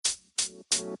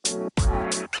Alright,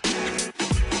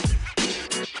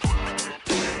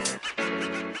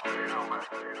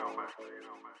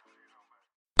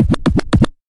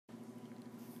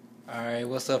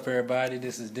 what's up everybody?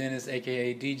 This is Dennis,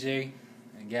 aka DJ.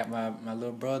 I got my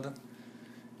little brother,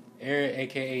 Eric,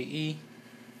 aka E.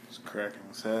 What's cracking?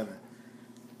 What's happening?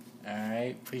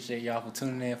 Alright, appreciate y'all for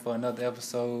tuning in for another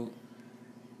episode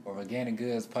of Organic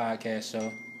Goods Podcast Show.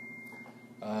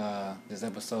 This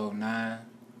episode 9.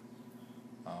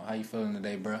 How you feeling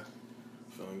today, bro?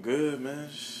 Feeling good, man.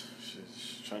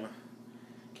 Just trying to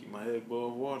keep my head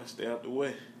above water, stay out the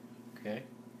way. Okay.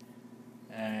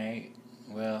 Alright,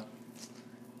 well,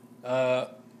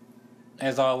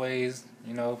 as always,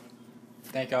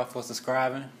 thank y'all for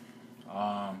subscribing.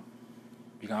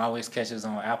 You can always catch us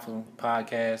on Apple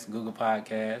Podcasts, Google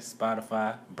Podcasts,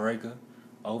 Spotify, Breaker,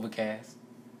 Overcast.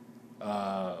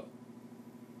 And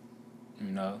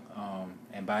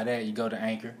by that you go to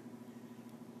Anchor,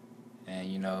 and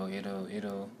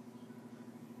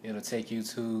it'll take you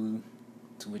to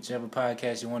whichever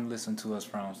podcast you want to listen to us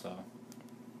from. So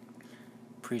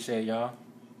appreciate y'all.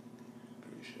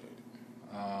 Appreciate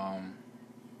it.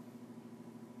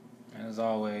 And as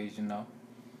always,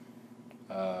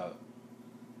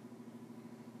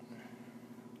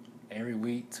 every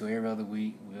week to every other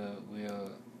week,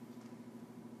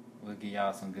 we'll give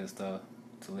y'all some good stuff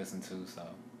to listen to. So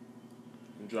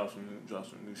Drop some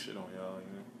new shit on y'all.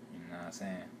 You know what I'm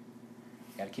saying?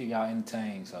 Got to keep y'all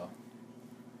entertained. So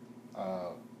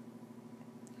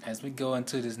as we go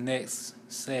into this next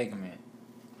segment,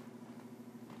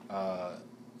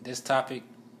 this topic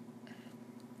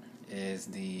is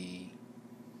the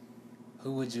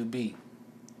who would you be?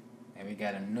 And we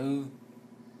got a new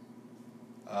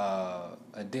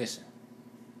edition.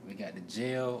 We got the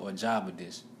jail or job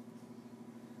edition.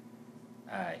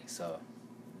 Alright, so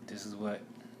this is what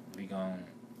we gonna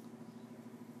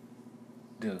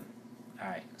do.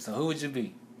 Alright, so who would you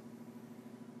be?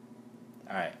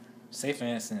 Alright, say for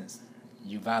instance,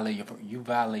 you violate your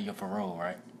parole,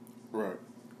 right? Right.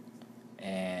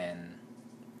 And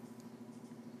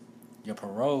your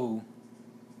parole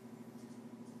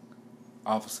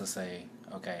officer say,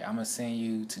 okay, I'm gonna send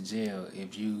you to jail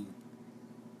if you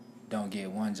don't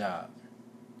get one job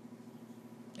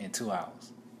in 2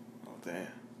 hours. Oh, damn.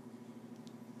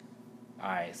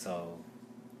 Alright, so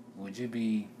would you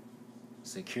be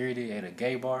security at a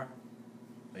gay bar?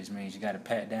 Which means you gotta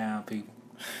pat down people.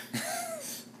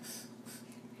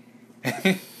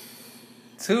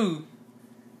 2,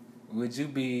 would you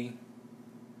be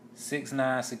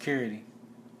 6'9" security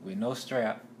with no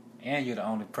strap and you're the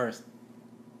only person?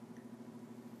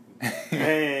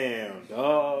 Damn,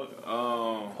 dog.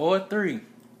 Or 3,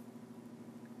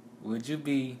 would you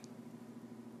be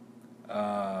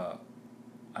a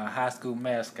high school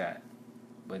mascot?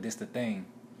 But this the thing,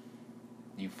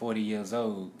 you 40 years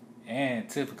old, and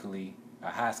typically a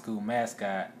high school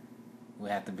mascot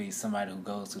would have to be somebody who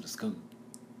goes to the school.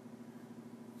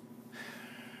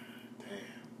 Damn.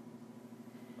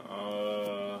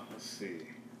 Let's see.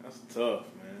 That's tough,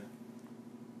 man.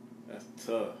 That's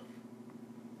tough.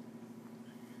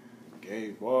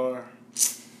 Gay bar.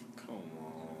 Come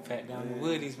on. Pat down the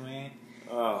woodies, man.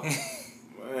 Oh,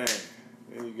 man.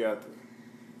 Then you got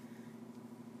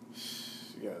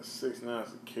a 6'9"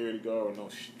 security guard with no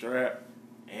strap,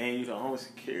 and you the only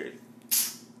security.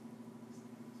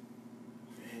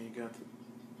 Man, you got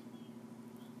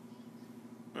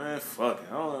man, fuck it.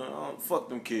 I don't fuck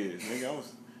them kids, nigga.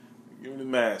 Give me the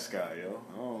mascot, yo.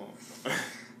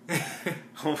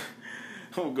 I'm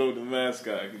gonna go with the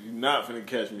mascot, because you're not finna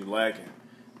catch me lacking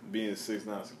being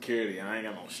 6'9" security. I ain't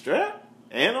got no strap,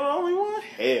 and I'm the only one?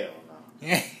 Hell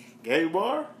no. Gay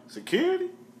bar?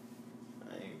 Security?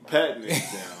 I ain't patting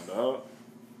this down, dog.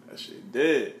 That shit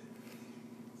dead.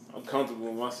 I'm comfortable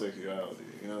with my sexuality,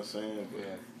 you know what I'm saying?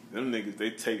 But them niggas, they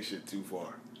take shit too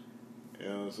far. You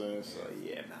know what I'm saying? So,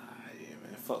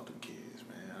 man, fuck them kids,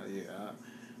 man.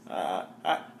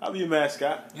 I'll be a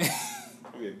mascot.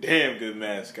 I'll be a damn good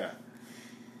mascot.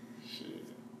 Shit.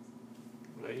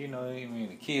 But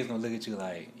the kids gonna look at you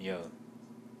like, yo,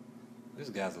 this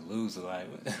guy's a loser, like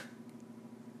what?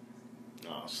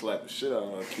 I'll slap the shit out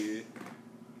of a kid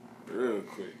real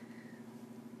quick.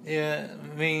 Yeah,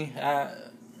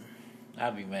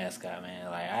 I'll be mascot, man.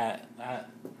 Like I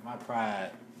my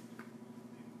pride,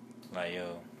 like,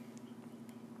 yo,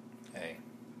 hey,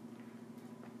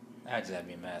 I just have to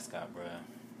be a mascot, bro.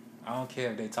 I don't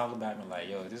care if they talk about me like,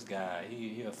 yo, this guy,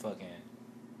 he a fucking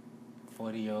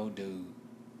 40-year-old dude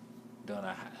doing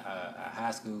a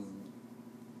high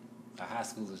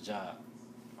schooler's job.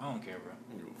 I don't care, bro. I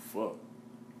don't give a fuck.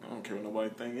 I don't care what nobody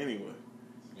think anyway.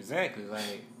 Exactly,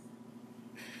 like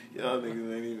Y'all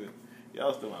niggas ain't even.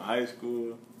 Y'all still in high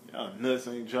school. Y'all nuts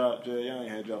ain't dropped yet. Y'all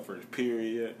ain't had y'all first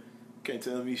period yet. Can't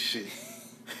tell me shit.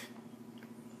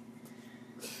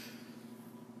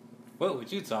 What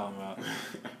was you talking about?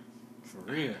 For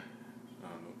real. I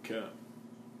don't know, cap.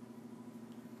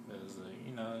 Cause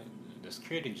you know, the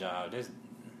security job.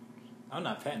 I'm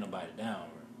not patting nobody down,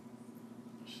 bro.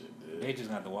 Shit, dude. They just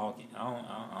got to walk in. I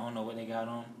don't know what they got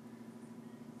on.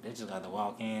 They just got to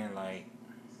walk in like.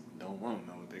 Don't want to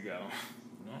know what they got on.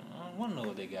 I don't want to know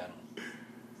what they got on.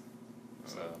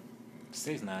 So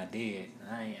 6ix9ine dead.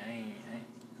 I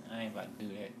ain't about to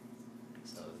do that.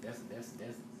 So that's a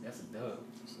dub.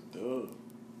 It's a dub.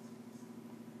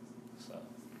 So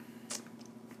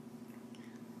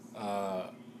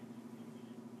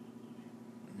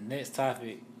next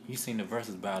topic, you seen the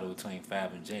versus battle between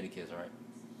Fab and Jadakiss, right?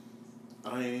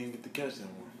 I ain't even get to catch that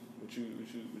one. What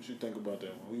you think about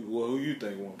that one? Who you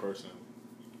think won personally?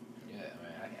 Yeah,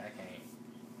 man, I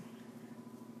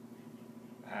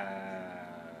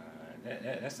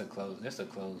can't. That's a close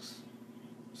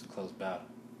battle.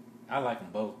 I like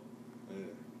them both.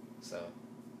 Yeah. So,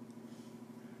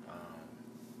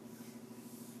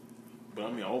 but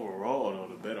I mean, overall though,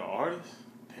 the better artist,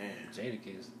 damn,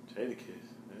 Jadakiss.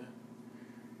 Yeah.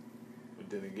 But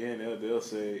then again, they'll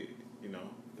say, you know,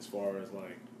 as far as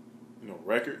like, you know,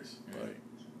 records, like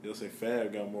they'll say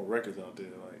Fab got more records out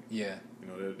there, like Yeah. you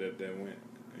know that went,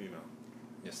 you know.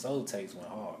 Your Soul Tapes went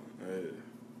hard. Yeah.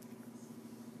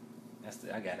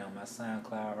 I got it on my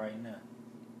SoundCloud right now.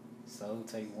 Soul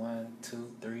Tape 1,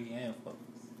 2, 3, and 4.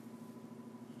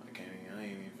 I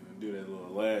ain't even finna do that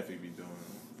little laugh he be doing.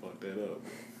 Fuck that up.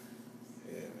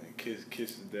 Yeah, man. Kiss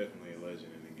is definitely a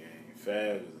legend in the game.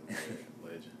 Fab is a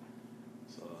legend.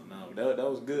 So no, that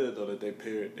was good though that they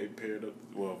paired up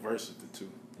versus the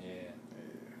two. Yeah.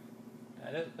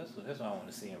 That's what I want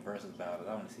to see in versus battles.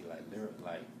 I want to see like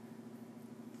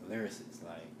lyricists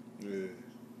like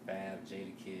Fab,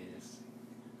 Jadakiss.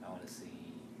 I want to see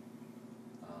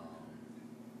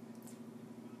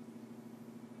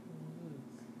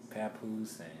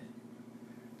Papoose, and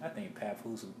I think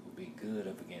Papoose would be good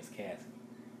up against Cassidy.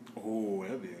 Oh,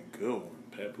 that'd be a good one.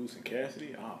 Papoose and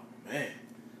Cassidy. Oh man,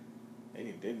 they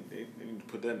need to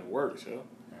put that in the works, yo.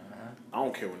 I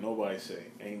don't care what nobody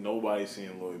say. Ain't nobody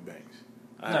seeing Lloyd Banks.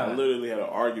 I literally had an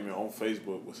argument on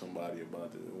Facebook with somebody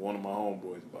about this. One of my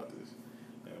homeboys about this,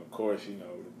 and of course, you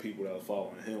know, the people that was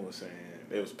following him was saying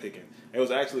they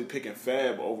was actually picking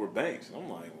Fab over Banks. And I'm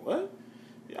like, what?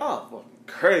 Y'all fucking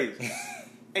crazy.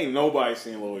 Ain't nobody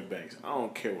seeing Lloyd Banks. I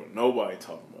don't care what nobody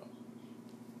talking about.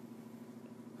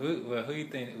 Who you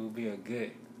think would be a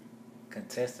good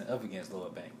contestant up against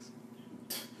Lloyd Banks?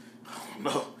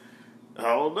 I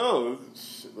don't know.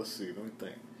 Shit, let's see. Let me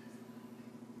think.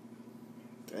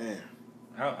 Damn.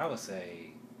 I would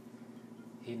say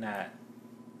he not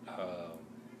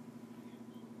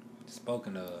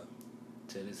spoken of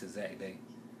to this exact day.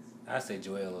 I'd say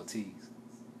Joel Ortiz.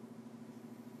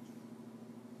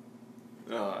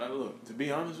 Look, to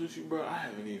be honest with you, bro, I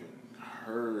haven't even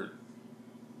heard.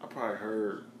 I probably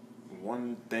heard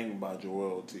one thing about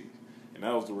Joel Ortiz, and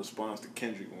that was the response to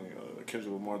Kendrick when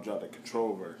Kendrick Lamar dropped that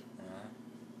Control verse.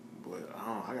 But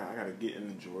I gotta get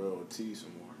into Joel Ortiz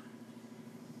some more.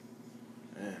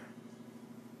 Man.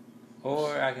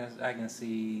 Or I can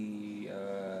see.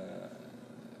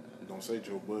 Don't say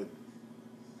Joe Budden.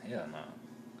 Hell no.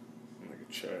 Nigga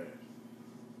trash.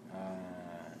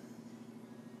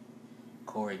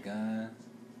 Corey Guns.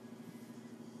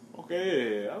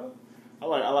 Okay, yeah. I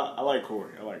like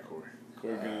Corey.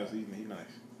 Corey Guns, he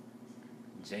nice.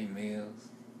 Jay Mills.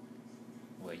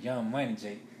 Well, Young Money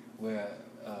Jay. Well,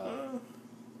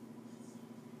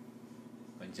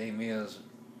 when Jay Mills.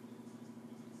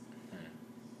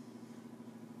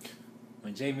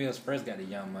 When Jay Mills first got the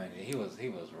Young Money, he was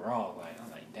raw. Like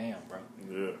I'm like, damn, bro.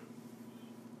 Yeah.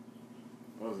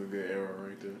 That was a good era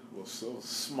right there. Well, so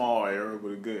small era,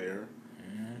 but a good era.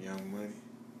 Mm-hmm. Young Money.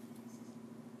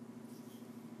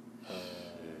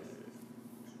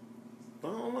 But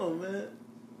I don't know, man.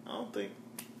 I don't think.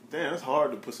 Damn, it's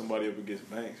hard to put somebody up against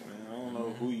Banks, man. I don't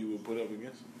know who you would put up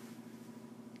against him.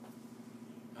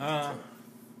 Yeah,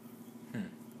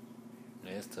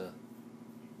 it's tough.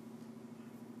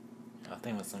 I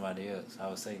think with somebody else, I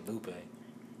would say Lupe.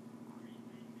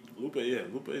 Lupe is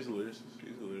a lyricist.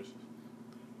 He's a lyricist.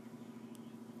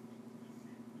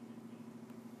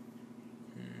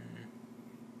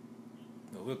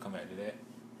 But we'll come back to that.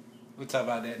 We'll talk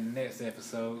about that in the next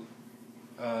episode.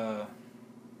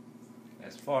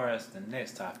 As far as the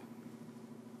next topic,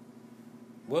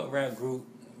 what rap group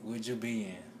would you be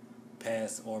in,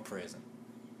 past or present?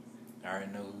 I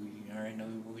already know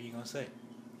who you gonna say.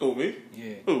 Oh, me?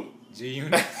 Yeah. Who? G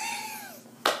Unit.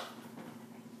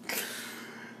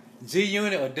 G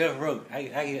Unit or Death Row?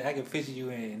 I can picture you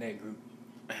in that group.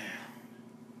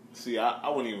 See, I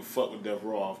wouldn't even fuck with Death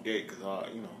Row off gate because,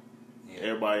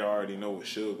 everybody already know what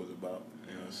Suge was about.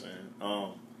 You know what I'm saying?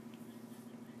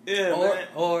 Man.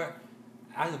 Or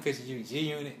I can picture you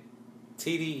G Unit,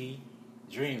 TDE,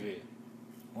 Dreamville.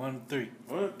 1 to 3.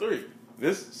 1 to 3.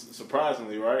 This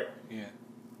surprisingly, right? Yeah.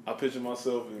 I picture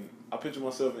myself in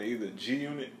either G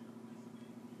Unit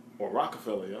or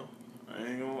Rockefeller, yo. I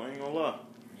ain't gonna lie.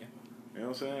 Yeah. You know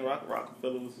what I'm saying?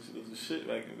 Rockefeller was the shit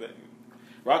back in that.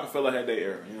 Rockefeller had their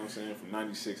era, you know what I'm saying? From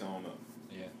 96 on up.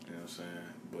 Yeah. You know what I'm saying?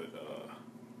 But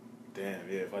damn,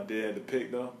 yeah, if I did have to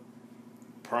pick though,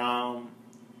 Prime.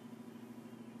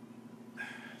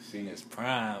 See, it's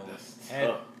Prime. That's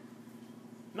tough.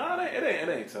 No, it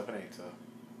ain't tough. It ain't tough.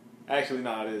 Actually,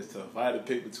 no, it is tough. If I had to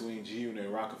pick between G Unit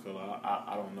and Rockefeller,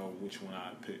 I don't know which one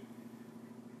I'd pick.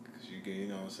 Cause you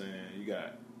know what I'm saying? You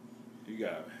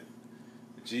got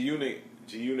G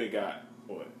Unit got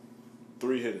what?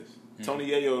 3 hitters. Mm-hmm. Tony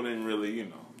Yayo didn't really, you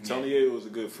know. Tony Yayo was a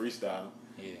good freestyle.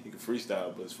 Yeah. He could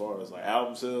freestyle, but as far as like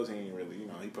album sales, he ain't really, you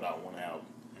know, he put out 1 album.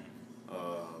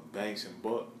 Mm-hmm. Banks and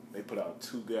Buck, they put out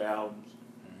 2 good albums.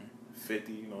 Mm-hmm.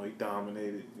 50, you know, he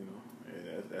dominated, you know.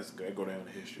 Yeah, that's good. That go down in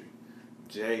history.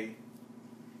 Jay,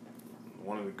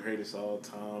 one of the greatest all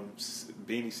time.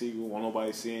 Beanie Siegel, won't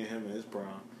nobody seeing him in his prime.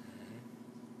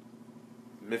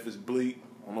 Mm-hmm. Memphis Bleak,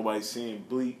 won't nobody seeing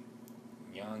Bleak.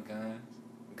 Young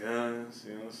Guns,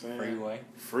 you know what I'm saying?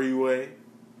 Freeway.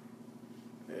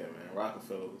 Yeah, man,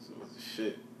 Rockefeller was the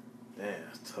shit. Damn,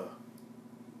 that's tough.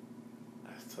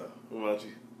 What about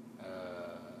you?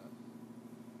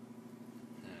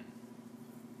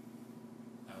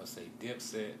 I would say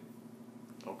Dipset.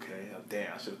 Okay,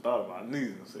 damn, I should have thought about it. I knew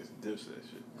you was going to say some Dipset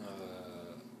shit.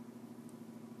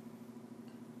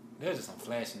 There's just some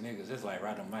flashy niggas. It's like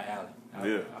right on my alley.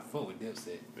 I fuck with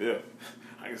Dipset. Yeah.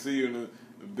 I can see you in the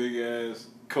big ass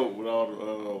coat with all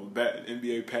the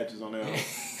NBA patches on there.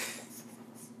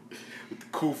 With the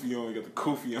kufi on. You got the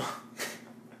kufi on.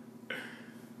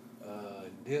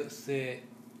 Dipset.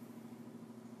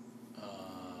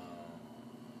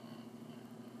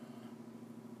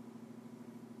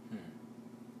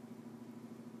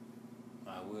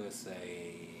 I would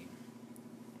say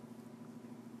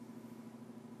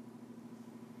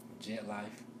Jet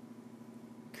Life,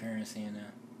 Currency in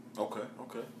there. Okay.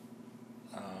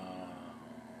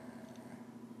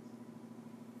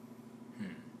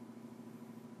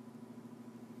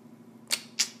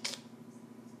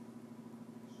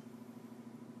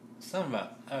 Something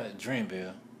about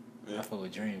Dreamville. Yeah. I fuck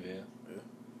with Dreamville. Yeah.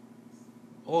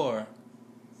 Or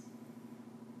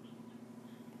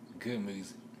good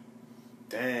music.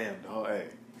 Damn, dog. Hey,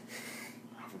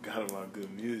 I forgot about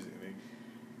good music,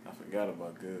 nigga. I forgot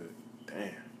about good.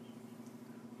 Damn.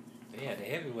 They had the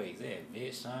heavyweights. They had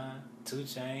Big Sean, 2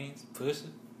 Chainz, Pusha.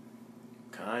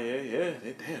 Kanye, yeah.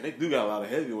 They do got a lot of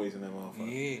heavyweights in that motherfucker.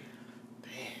 Yeah.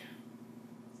 Damn.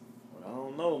 Well, I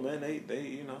don't know, man. They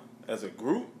you know, as a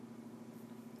group,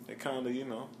 they kind of, you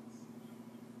know,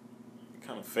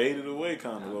 faded away,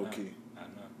 kind of low key. I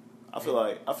know. I feel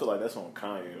like that's on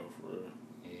Kanye though, for real.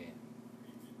 Yeah.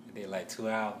 They did like 2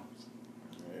 albums.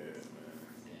 Yeah, man.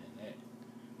 Then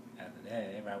after that,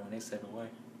 everybody went their separate way.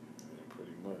 Yeah,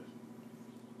 pretty much.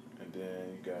 And then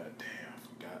you got, I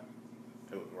forgot.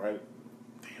 It was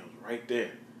right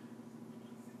there.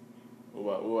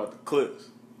 What about the Clips?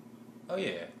 Oh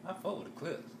yeah, I fuck with the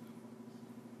Clips.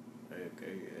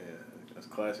 Okay, yeah, that's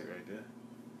classic right there.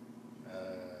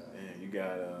 And you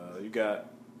got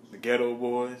the Ghetto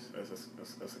Boys.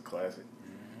 That's a classic.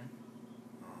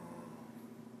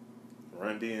 Mm-hmm.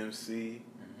 Run DMC.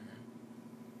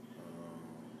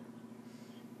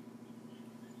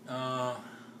 Mm-hmm.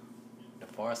 The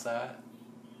Far Side.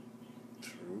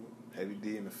 True. Heavy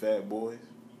D and the Fat Boys.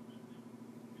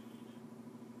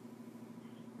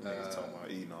 Niggas talking about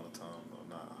eating all the time, though.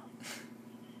 Nah.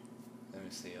 Let me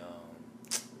see.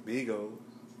 Migos.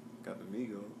 Got the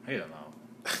Migos. Hell no.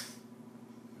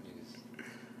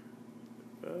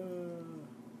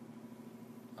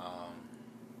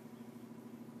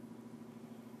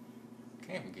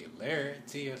 Can't forget Larry,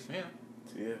 TFM.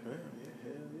 TFM, yeah,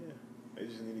 hell yeah. They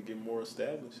just need to get more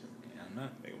established. Yeah, I know.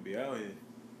 They gonna be out here.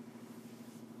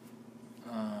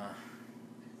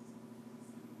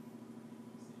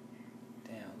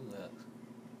 Damn, who else?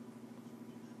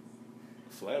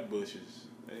 Flatbushers.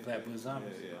 Flatbush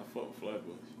Zombies? Yeah, I fuck with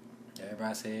Flatbush.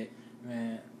 Everybody said,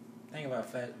 man, think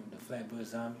about the Flatbush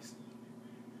Zombies.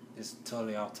 It's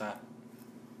totally off topic.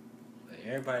 But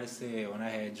everybody said when I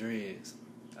had dreads,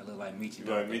 I looked like Michi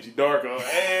Darko. Like Michi Darko,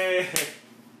 hey!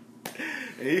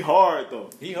 He hard though.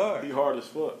 He hard. He hard as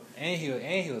fuck. And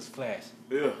he was flash.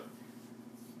 Yeah.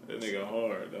 That nigga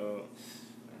hard, dog.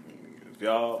 If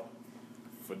y'all,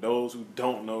 for those who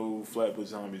don't know who Flatbush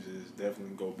Zombies is,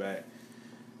 definitely go back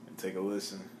and take a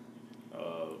listen.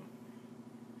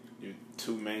 Your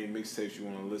two main mixtapes you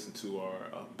want to listen to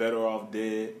are Better Off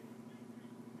Dead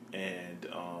and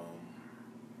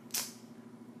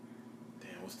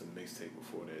what's the mixtape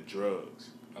before that? Drugs.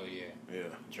 Oh yeah. Yeah.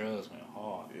 Drugs went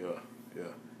hard. Yeah.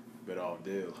 Better Off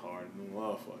Dead was hard than the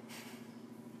motherfucker.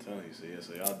 I'm telling you,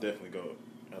 so y'all definitely go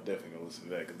listen to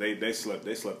that because they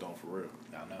slept on for real.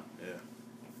 Y'all know. Yeah.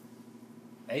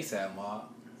 ASAP Mob.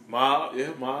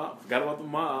 Mob. Forgot about the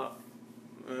Mob.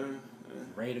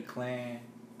 Raider Clan.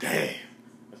 Damn.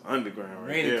 That's underground right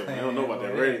Raider there. Clan. I don't know about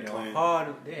that Raider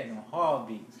Clan. They had no hard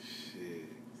beats. Shit.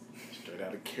 Straight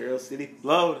out of Carroll City,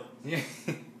 Florida. Yeah.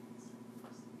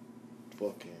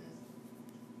 Fucking.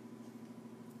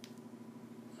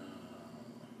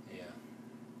 Yeah.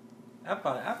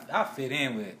 I fit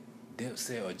in with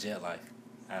Dipset or Jet Life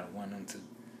out of one of them two.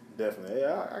 Definitely.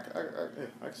 Yeah,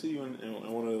 I can see you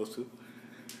in one of those two.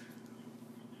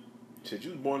 Shit,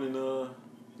 you was born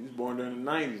during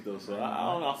the 90s though, so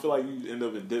I don't know. I feel like you end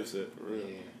up in Dipset for real.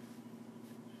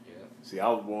 Yeah. See, I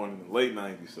was born in the late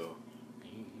 90s, so.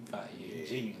 You probably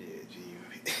G.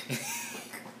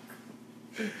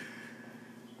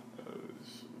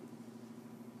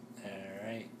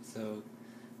 Alright, so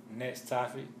next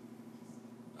topic.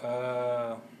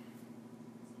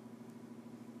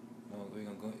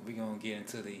 We're gonna get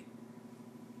into the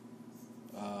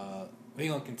we're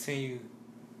gonna continue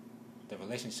the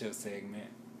relationship segment.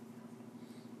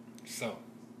 So,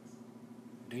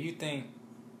 do you think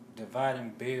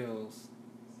dividing bills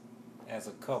as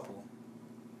a couple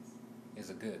is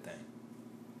a good thing?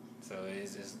 So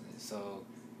it's just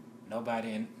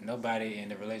nobody in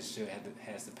the relationship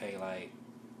has to pay like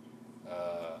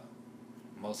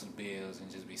most of the bills and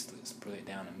just be split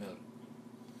down the middle.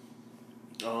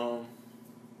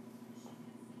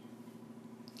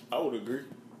 I would agree.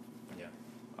 Yeah,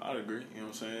 I'd agree. You know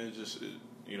what I'm saying? It's just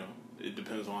it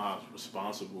depends on how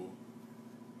responsible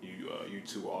you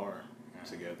two are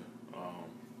together.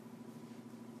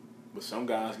 But some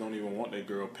guys don't even want their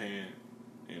girl paying,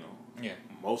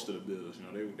 most of the bills.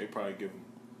 They probably give them,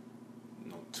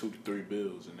 2 to 3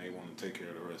 bills, and they want to take care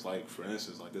of the rest. Like for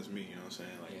instance, like that's me. You know what I'm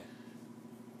saying? Like,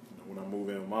 when I move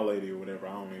in with my lady or whatever,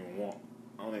 I don't even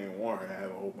want her to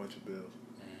have a whole bunch of bills.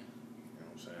 You know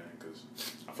what I'm saying? Because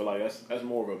I feel like that's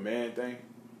more of a man thing.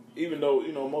 Even though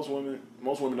most women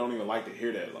don't even like to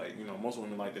hear that. Like most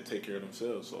women like to take care of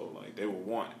themselves, so like they would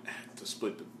want to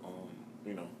split the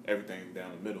everything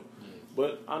down the middle. Yeah.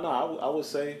 But I would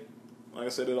say, like I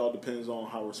said, it all depends on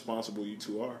how responsible you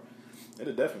two are.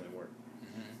 It'll definitely work.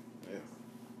 Mm-hmm. Yeah.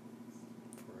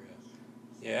 For real.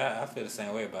 Yeah, I feel the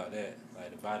same way about that.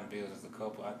 Like dividing bills as a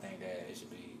couple, I think that it should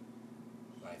be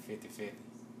like 50-50.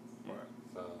 Right.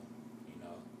 So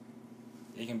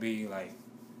it can be like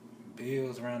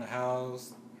bills around the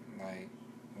house, like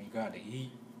when you go out to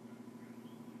eat.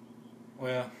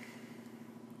 Well,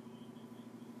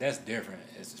 that's different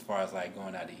as far as like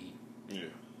going out to eat.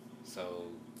 Yeah. So,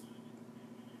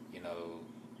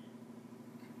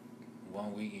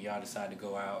 1 week y'all decide to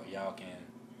go out,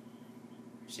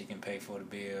 she can pay for the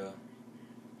bill,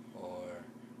 or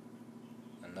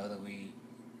another week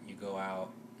you go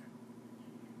out,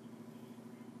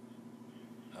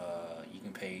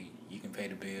 you can pay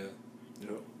the bill.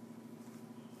 Yep.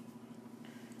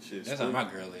 That's how my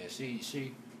girl is.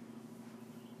 She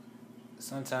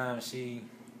sometimes she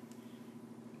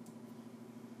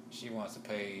wants to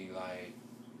pay like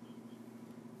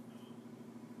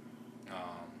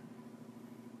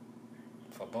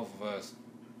for both of us.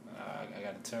 I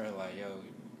gotta tell her like, yo,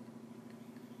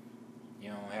 you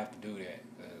don't have to do that,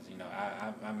 because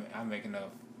I make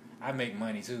enough. I make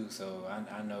money too, so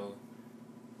I know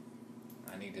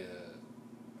I need to,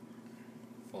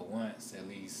 for once at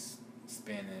least,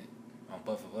 spend it on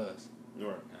both of us. Right. You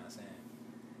know what I'm saying?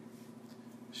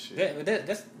 Shit.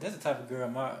 That's the type of girl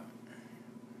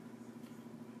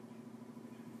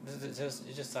it's just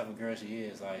the type of girl she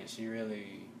is. Like, she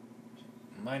really,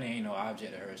 money ain't no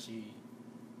object to her. She,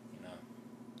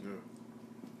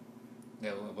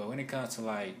 Yeah, but when it comes to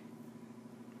like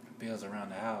bills around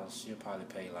the house, she'll probably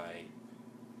pay like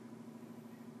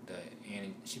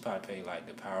she probably pay like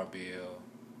the power bill.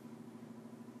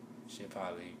 She'll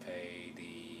probably pay the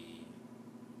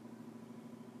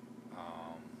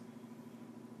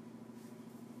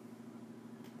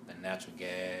natural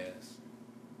gas,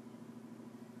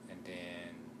 and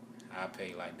then I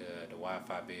pay like the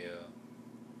Wi-Fi bill,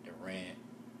 the rent.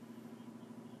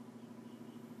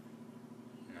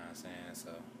 I'm saying? So.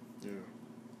 Yeah.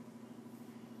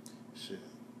 Shit.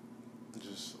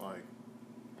 Just like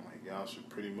y'all should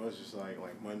pretty much just like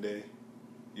Monday,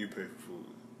 you pay for food.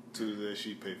 Tuesday,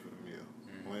 she pay for the meal.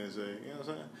 Mm-hmm. Wednesday, you know what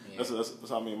I'm saying? Yeah. That's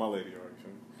how me and my lady are. You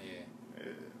feel me?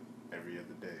 Yeah. Every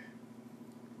other day.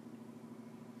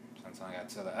 Sometimes I gotta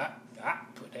tell her,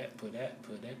 put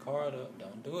that card up.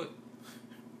 Don't do it.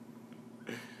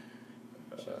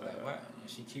 She was like, why?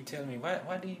 She keep telling me,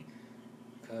 why do you?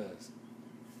 Cause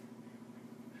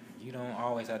you don't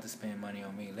always have to spend money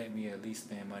on me. Let me at least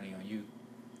spend money on you.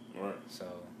 Right. So,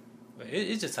 but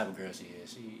it's just the type of girl she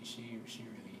is. She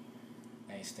really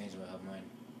ain't stingy with her money.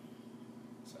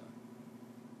 So.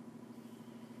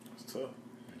 It's tough.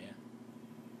 Yeah.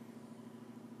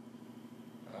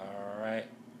 All right.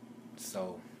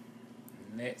 So,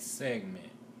 next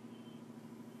segment.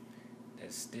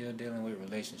 That's still dealing with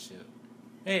relationship.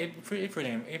 It pretty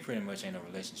much ain't a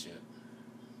relationship.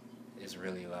 It's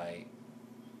really like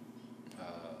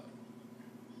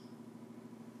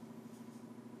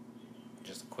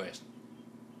just a question.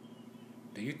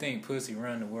 Do you think pussy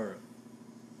run the world?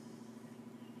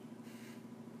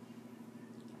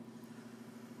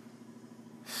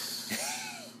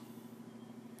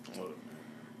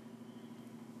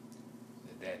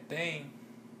 That thing.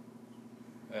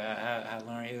 How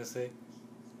Lauren Hill say?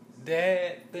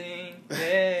 That thing.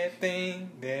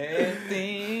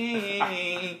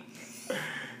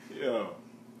 Yo.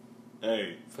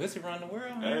 Hey. Pussy run the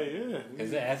world, man. Hey, yeah.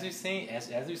 Because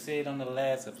as we said on the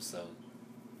last episode,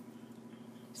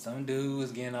 some dude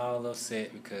was getting all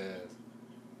upset because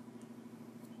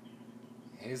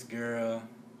his girl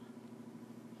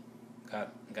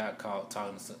got caught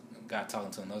talking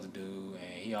to another dude,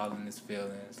 and he all in his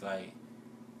feelings, like,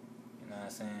 you know what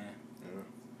I'm saying? Yeah.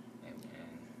 And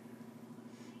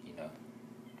you know,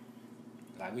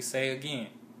 like we say again,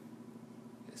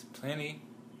 there's plenty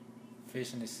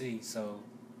fish in the sea, so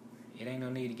it ain't no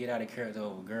need to get out of character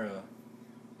over a girl.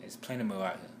 There's plenty more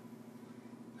out here.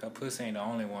 Her pussy ain't the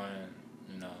only one,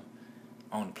 you know,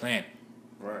 on the planet.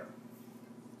 Right.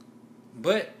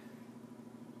 But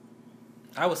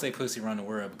I would say pussy run the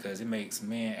world because it makes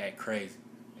men act crazy.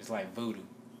 It's like voodoo.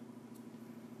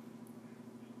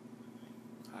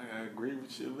 I agree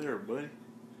with you there, buddy.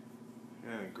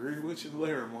 I agree with you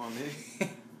there, my man.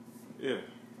 Yeah.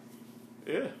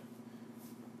 Yeah.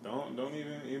 Don't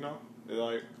even, you know,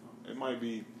 like, it might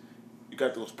be, you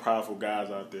got those prideful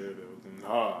guys out there that,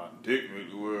 dick make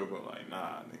the world, but like,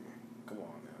 nah, nigga, come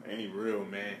on now. Any real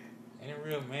man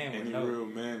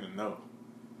to know.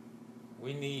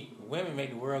 We need, women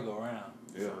make the world go round.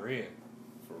 Yeah. For real.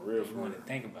 For real, If you want to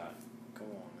think about it. Come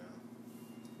on now.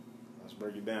 Let's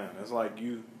break it down. That's like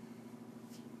you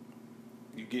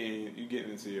getting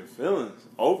into your feelings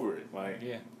over it. Like,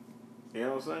 yeah. You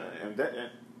know what I'm saying?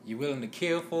 And you willing to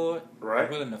kill for it. Right.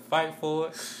 You're willing to fight for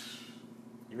it.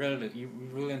 You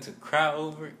willing to cry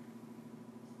over it.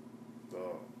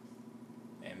 Dog.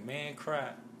 And man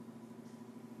cry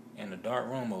in the dark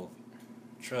room over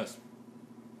it. Trust me.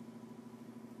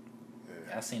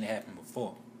 Yeah. I've seen it happen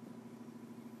before.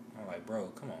 I'm like, bro,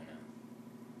 come on now.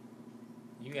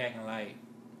 You acting like,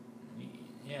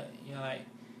 you're like,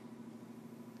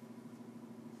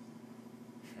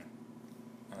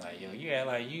 I'm like, yo, you act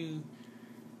like you.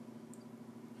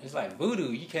 It's like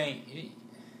voodoo. You can't.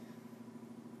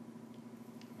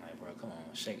 Like, bro, come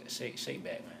on, shake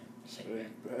back, man. Shake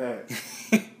back.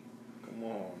 Come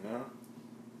on now.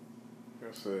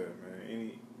 Like I said,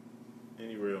 man,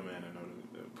 any real man that know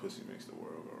that pussy makes the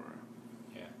world go around.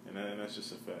 Yeah. And that's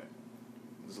just a fact.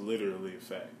 It's literally a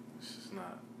fact. It's just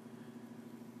not.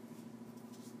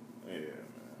 Yeah,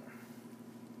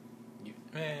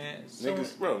 man.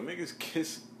 Niggas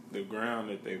kiss the ground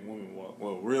that they women walk.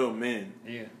 Well, real men.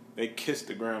 Yeah. They kiss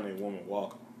the ground they women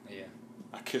walk on. Yeah.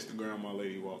 I kiss the ground my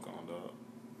lady walk on, dog.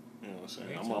 You know what I'm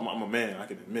saying? I'm a man. I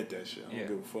can admit that shit. I don't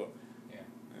give a fuck. Yeah.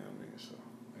 You know what I mean? So.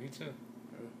 Me too.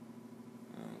 Yeah.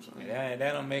 You know what I'm saying?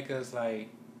 That don't make us like.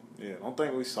 Yeah. Don't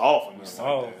think we soft or nothing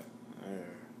soft. like that. Yeah.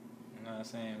 You know what I'm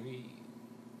saying?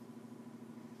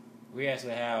 We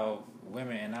actually have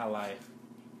women in our life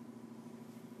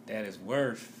that is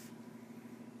worth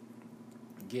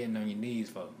getting on your knees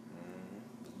for.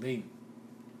 Mm-hmm. Believe me.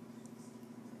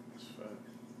 That's fact.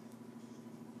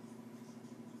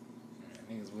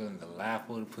 Niggas willing to lie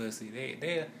for the pussy.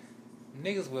 They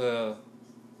niggas will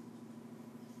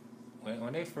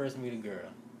when they first meet a girl,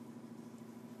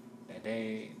 that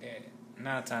they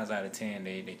 9 times out of 10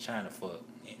 they trying to fuck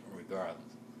regardless.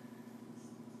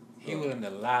 He willing to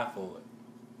lie for it.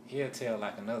 He'll tell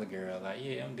like another girl, like,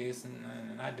 yeah, I'm this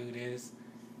and I do this.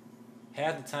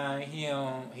 Half the time he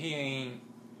ain't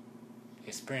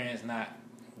experienced not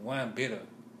one bit of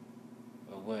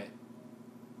what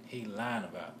he lying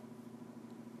about.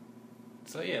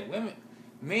 So yeah,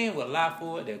 men will lie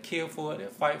for it, they'll kill for it, they'll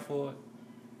fight for it.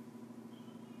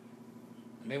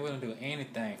 They wouldn't do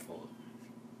anything for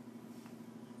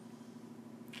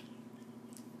it.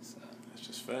 So That's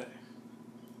just fact.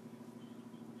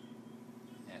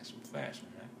 that's some fashion,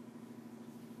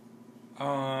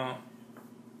 man.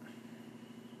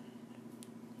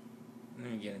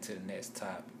 Let me get into the next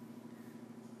topic.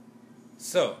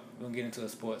 So, we're going to get into a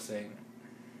sports segment.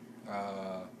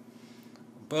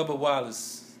 Bubba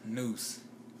Wallace noose.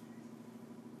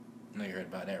 I know you heard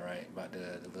about that, right? About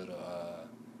the little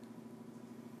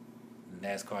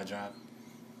NASCAR driver.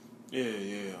 Yeah.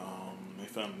 They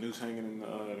found the noose hanging in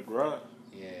the garage.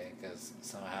 Yeah, because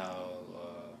somehow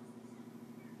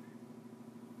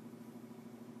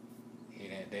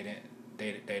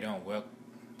they don't welcome.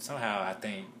 Somehow I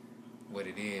think what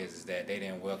it is that they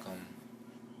didn't welcome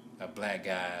a black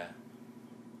guy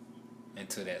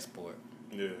into that sport.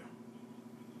 Yeah.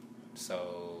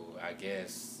 So I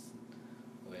guess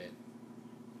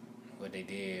what they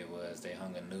did was they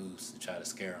hung a noose to try to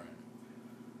scare him.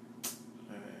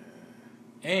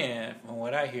 And from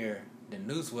what I hear, the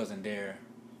noose wasn't there.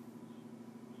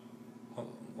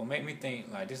 What made me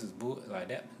think like this is like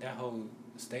that whole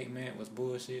statement was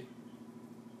bullshit.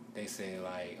 They said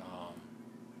like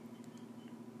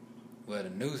well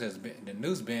the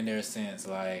noose been there since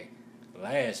like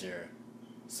last year.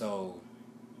 So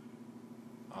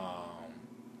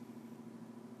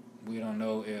we don't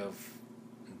know if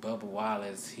Bubba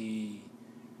Wallace he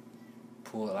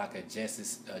pulled like a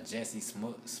Jesse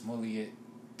Smollett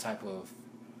type of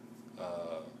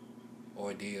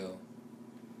ordeal.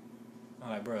 I'm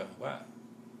like, bro, why?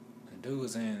 The dude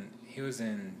was in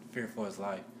fear for his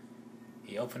life.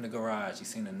 He opened the garage. He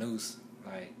seen the noose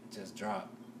like just drop,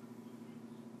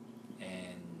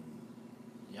 and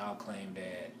y'all claim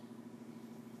that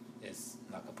it's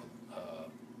like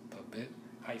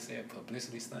how you say it,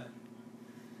 publicity stunt.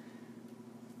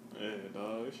 Yeah,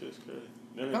 dog, this shit's crazy.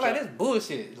 I'm like, this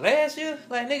bullshit. Last year,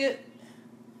 like nigga.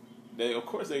 Of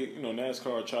course,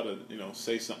 NASCAR try to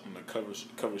say something to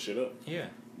cover shit up. Yeah.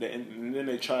 And then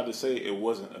they tried to say it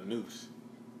wasn't a noose.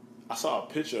 I saw a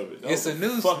picture of it. It's a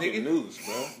noose, fucking nigga. Noose,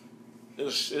 bro. It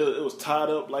was tied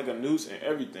up like a noose and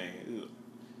everything. It was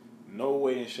no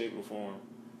way in shape or form,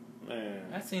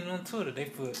 man. I seen on Twitter they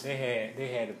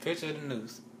had a picture of the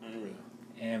noose, Unreal.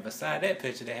 and beside that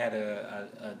picture they had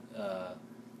a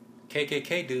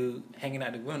KKK dude hanging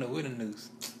out the window with a noose.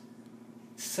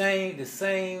 The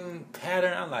same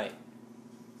pattern. I'm like,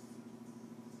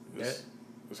 it's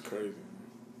crazy.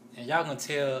 And y'all gonna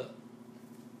tell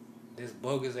this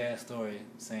bogus ass story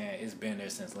saying it's been there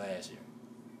since last year.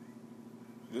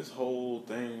 This whole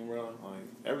thing, bro, like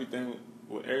everything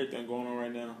going on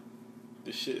right now,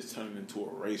 this shit is turning into a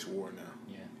race war now.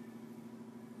 Yeah.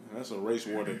 And that's a race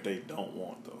war that they don't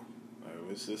want though. Like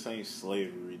this ain't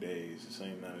slavery days. This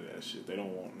ain't none of that shit. They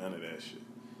don't want none of that shit.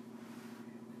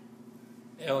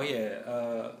 Oh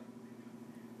yeah.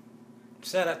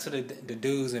 Shout out to the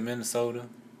dudes in Minnesota.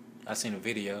 I seen a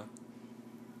video.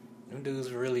 Them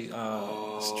dudes were really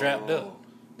strapped up.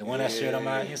 The one I shared on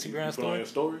my Instagram story. On your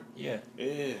story? Yeah.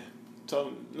 Yeah.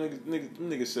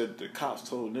 Niggas said the cops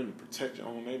told them to protect your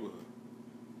own neighborhood.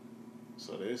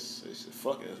 So they said,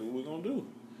 fuck it, that's what we gonna do.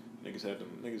 Niggas had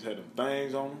them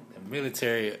things on them. The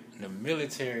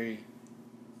military,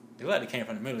 they like they came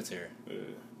from the military.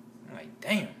 Yeah. I'm like,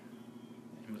 damn.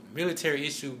 Military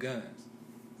issued guns.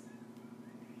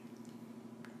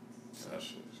 So, that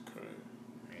shit is crazy.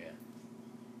 Yeah.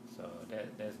 So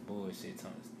that's bullshit to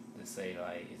say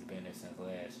like it's been there since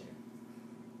last year.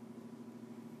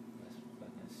 That's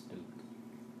fucking stupid.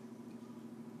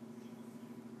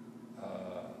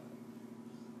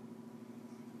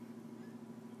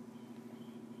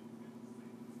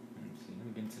 Let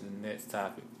me get into the next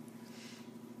topic.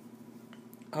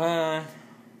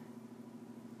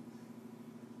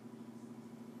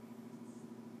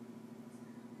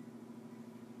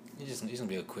 It's gonna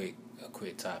be a quick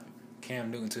topic.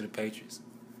 Cam Newton to the Patriots.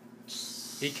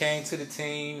 He came to the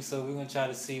team, so we're gonna try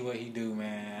to see what he do,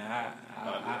 man.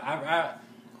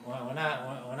 When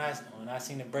I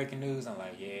seen the breaking news, I'm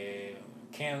like, yeah,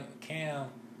 Cam.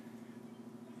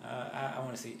 I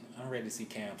want to see. I'm ready to see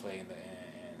Cam play in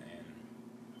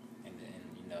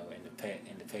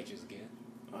the Patriots again.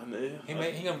 I know.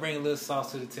 He gonna bring a little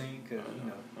sauce to the team, cause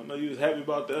I know you was happy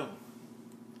about that one.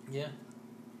 Yeah.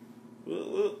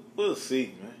 We'll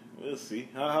see, man. We'll see.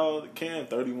 How old Cam?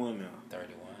 31 now.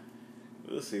 31.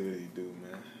 We'll see what he do,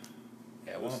 man.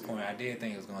 At one point, I did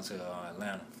think he was going to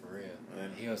Atlanta for real.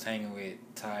 Man. He was hanging with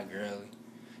Ty Gurley.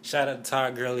 Shout out to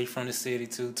Todd Gurley from the city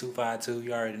too, 252.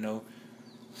 You already know.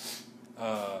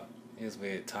 He was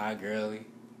with Todd Gurley,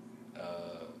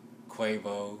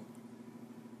 Quavo.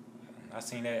 I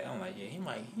seen that. I'm like, yeah,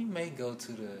 he may go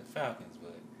to the Falcons,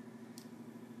 but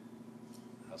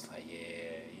I was like,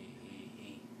 yeah,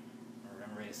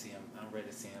 I'm ready to see him. I'm ready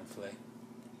to see him play.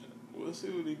 We'll see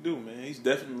what he do, man. He's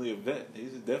definitely a vet.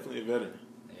 He's definitely a veteran.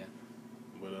 Yeah.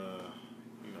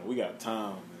 But we got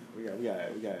time, man.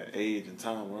 We got age and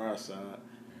time on our side.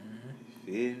 Mm-hmm.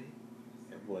 You feel me?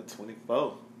 That boy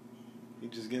 24. He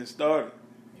just getting started.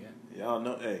 Yeah. Y'all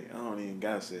know. Hey, I don't even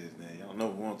gotta say his name. Y'all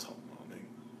know who I'm talking about, nigga.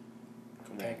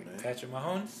 Come on, man. Patrick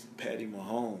Mahomes. Patty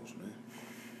Mahomes, man.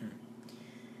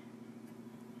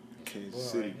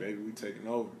 Kansas City, baby. We taking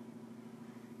over.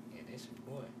 Yeah, that's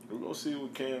your boy. We're gonna see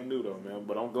what Cam do though, man.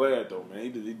 But I'm glad though, man. He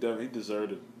deserved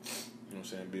to, you know what I'm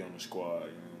saying, be on the squad. You know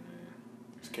what I mean?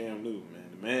 It's Cam Newton, man.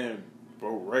 The man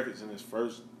broke records in his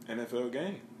first NFL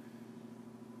game.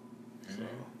 Mm-hmm.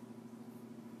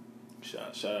 So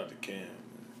shout out to Cam, man.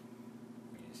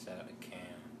 Yeah, shout out to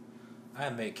Cam. I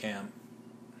met Cam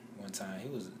one time. He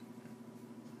was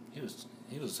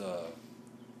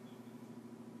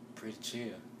pretty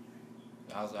chill.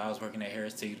 I was working at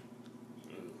Harris Teeter.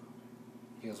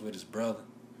 He was with his brother.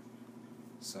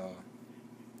 So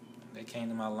they came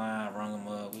to my line, rung him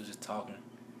up. We was just talking.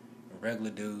 A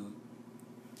regular dude.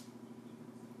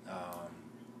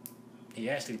 He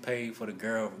actually paid for the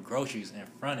girl groceries in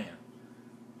front of him.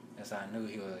 That's how I knew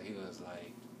he was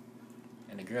like,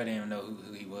 and the girl didn't even know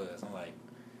who he was. I'm like,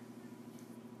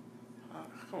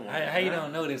 come on, how you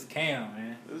don't know this Cam,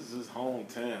 man? This is his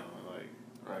hometown, like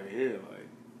right here,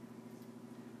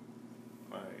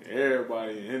 like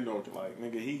everybody in North, like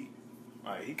nigga, he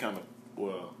kind of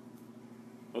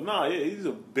but nah, yeah, he's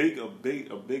a big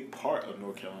part of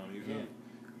North Carolina. You feel me?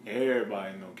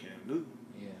 Everybody know Cam Newton.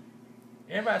 Yeah,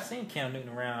 everybody seen Cam Newton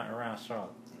around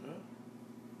Charlotte.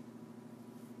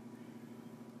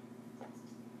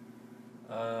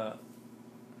 Yeah.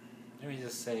 Let me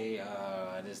just say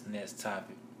this next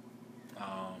topic.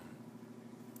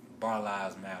 Bar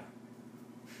lives matter.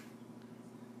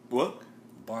 What?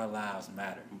 Bar lives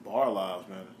matter. Bar lives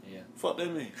matter. Yeah. Fuck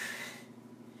that mean?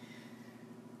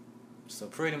 So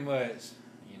pretty much,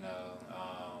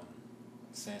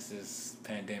 since this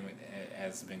pandemic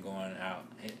has been going out,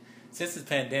 since this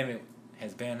pandemic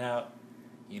has been out,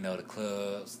 the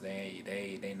clubs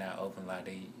they not open like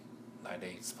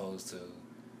they supposed to.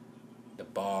 The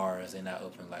bars they not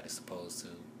open like they supposed to.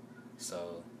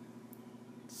 So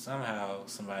somehow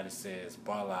somebody says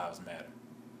bar lives matter.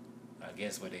 I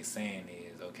guess what they saying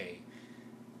is, okay,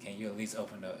 can you at least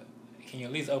open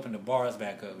the bars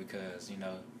back up, because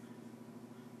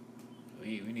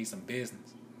we need some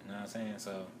business. You know what I'm saying?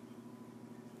 So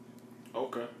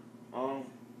okay.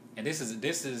 And this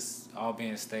is all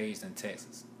being staged in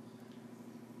Texas.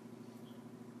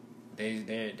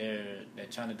 They're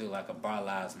trying to do like a Bar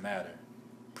Lives Matter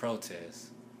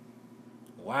protest,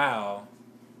 while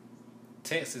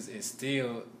Texas is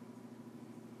still,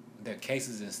 their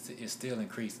cases is still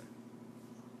increasing.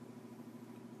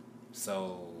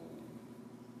 So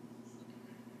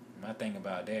my thing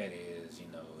about that is,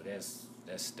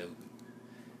 that's stupid.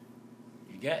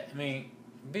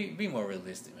 Be more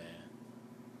realistic, man.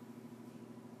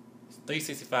 It's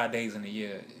 365 days in a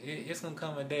year. It's gonna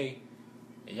come a day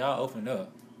and y'all open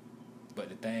up, but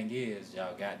the thing is,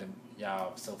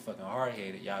 y'all so fucking hard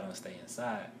headed, y'all don't stay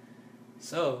inside.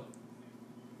 So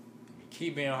if you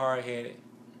keep being hard headed,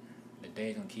 the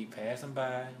day's gonna keep passing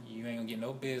by. You ain't gonna get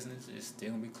no business. It's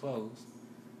still gonna be closed.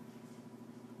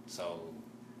 So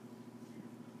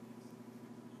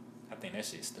I think that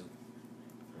shit's stupid.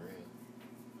 For real.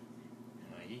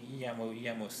 You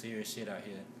got more serious shit out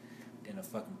here than a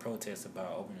fucking protest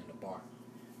about opening the bar.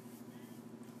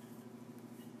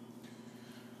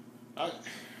 I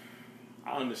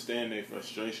understand their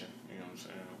frustration. You know what I'm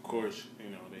saying? Of course,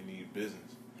 they need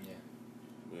business. Yeah.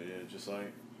 But yeah, just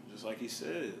like he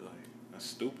said, like, that's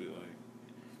stupid. Like,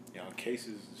 y'all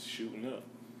cases is shooting up.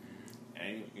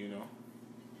 Ain't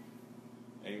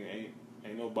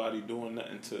nobody doing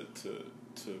nothing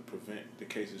to prevent the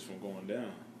cases from going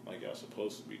down like y'all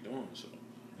supposed to be doing. So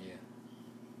yeah.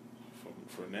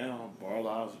 For now, bar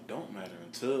lives don't matter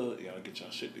until y'all get y'all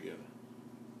shit together.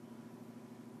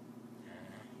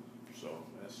 So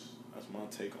that's my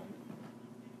take on it.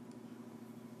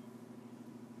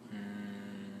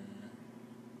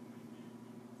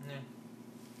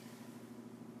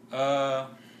 Yeah.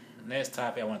 Next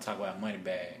topic I want to talk about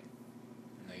Moneybag.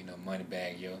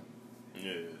 Moneybag, yo.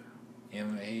 Yeah.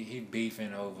 He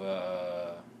beefing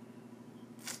over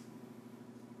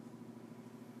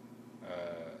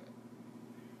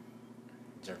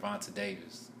Gervonta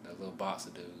Davis, the little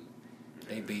boxer dude.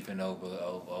 They beefing over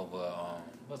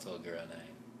what's the old girl name?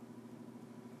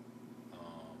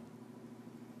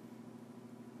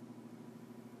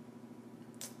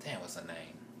 Damn, what's her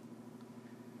name?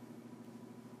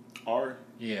 Ari?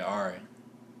 Yeah, Ari.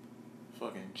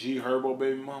 Fucking G Herbo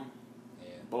baby mama.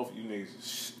 Yeah. Both of you niggas is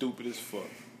stupid as fuck.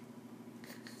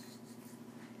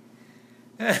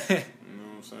 You know what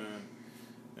I'm saying?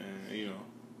 And, you know,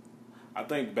 I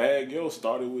think Bad Yo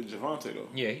started with Javante, though.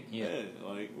 Yeah.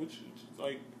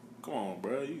 Like, come on,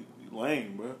 bro. You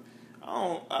lame, bro.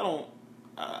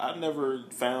 I never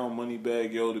found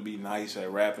Moneybag Yo to be nice at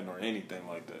rapping or anything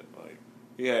like that. Like,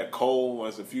 he had Cole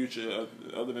as a future.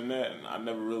 Other than that, and I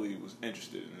never really was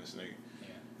interested in this nigga.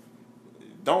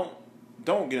 Yeah.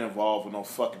 Don't get involved with no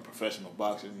fucking professional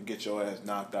boxing and get your ass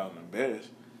knocked out and embarrassed.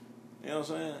 You know what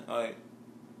I'm saying? Like,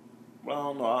 but I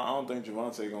don't know. I don't think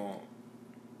Javante gonna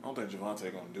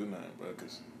do nothing, bro.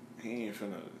 Cause he ain't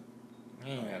finna.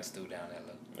 He ain't gotta stoop down that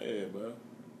low. Yeah, bro.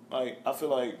 Like, I feel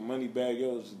like Moneybag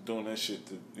Yo is doing that shit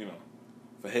to, you know,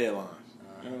 for headlines.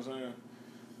 You know what I'm saying?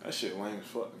 That shit lame as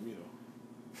fuck to me, though.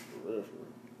 For real.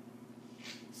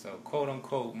 So, quote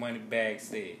unquote, Moneybag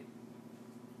said,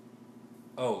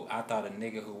 "Oh, I thought a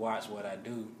nigga who watched what I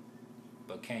do,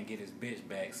 but can't get his bitch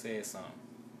back said something."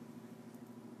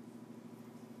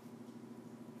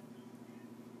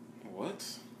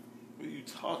 What? What are you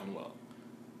talking about?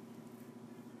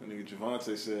 That nigga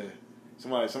Javante said,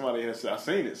 somebody had said, I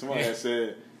seen it. Somebody had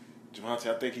said,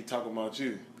 Javante, I think he talking about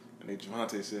you. And then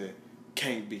Javante said,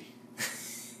 can't be.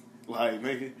 Like,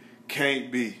 nigga,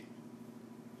 can't be.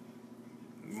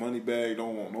 Moneybag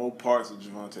don't want no parts of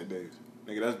Javante Davis.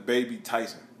 Nigga, that's baby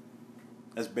Tyson.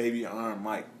 That's baby Iron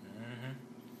Mike. Mm-hmm.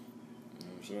 You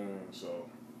know what I'm saying? So,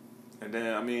 and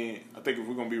then, I mean, I think if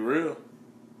we're going to be real,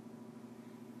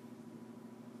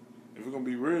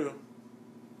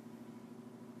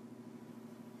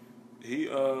 he,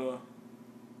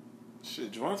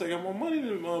 Javante got more money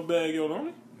than Bag Yo, don't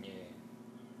he?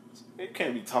 Yeah. You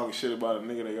can't be talking shit about a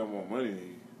nigga that got more money than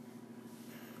you.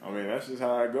 I mean, that's just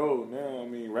how I go now. I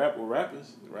mean,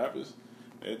 rappers,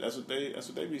 that's what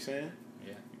they be saying.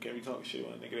 Yeah. You can't be talking shit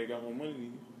about a nigga that got more money than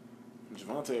you.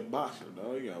 Javante a boxer,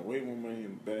 dog. He got way more money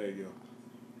than Bag Yo.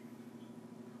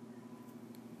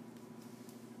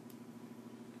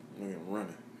 Look at him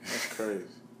running. That's crazy.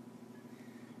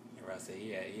 And Ross said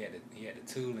he had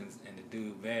the tool in the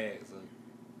dude's bag, so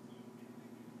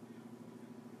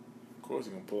of course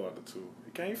he gonna pull out the tool.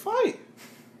 He can't fight.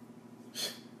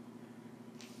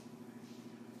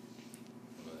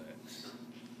 But I just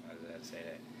had to say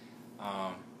that.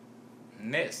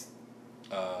 Next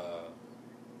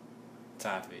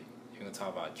topic, you're gonna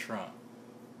talk about Trump.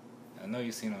 I know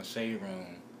you seen on Shade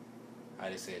Room how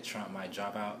they said Trump might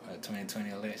drop out of the 2020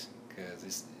 election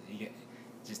because he get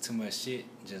just too much shit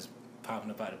just popping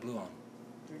up out of the blue on him.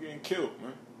 He getting killed,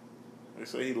 man. They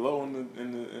say he low in the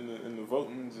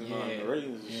votings and the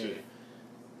ratings and shit.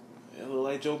 It look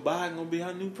like Joe Biden gonna be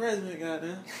our new president,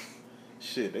 goddamn.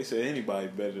 Shit, they say anybody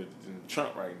better than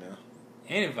Trump right now.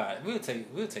 Anybody, we'll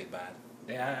take Biden.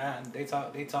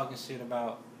 They talking shit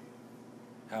about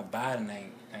how Biden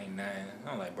ain't nothing.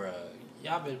 I'm like, bro,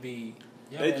 y'all better be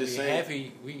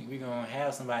happy we gonna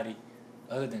have somebody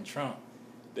other than Trump.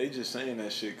 They just saying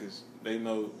that shit because they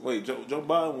know. Wait, Joe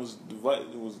Biden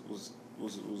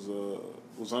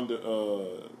was under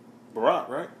Barack,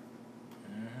 right?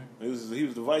 Mm-hmm. He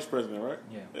was the vice president, right?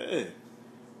 Yeah.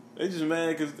 They just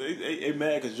mad because they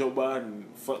mad because Joe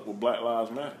Biden fucked with Black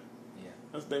Lives Matter. Yeah.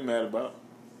 That's what they mad about.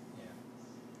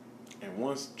 Yeah. And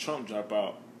once Trump drop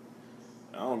out,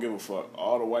 I don't give a fuck.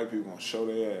 All the white people gonna show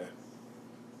their ass.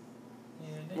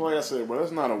 Yeah, like I said, bro,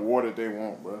 that's not a war that they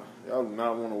want, bro. Y'all do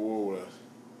not want a war with us.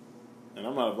 And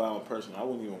I'm not a violent person. I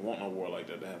wouldn't even want no war like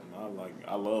that to happen.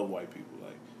 I love white people.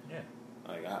 Like, yeah.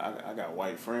 Like I got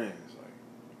white friends. Like,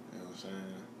 you know what I'm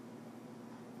saying?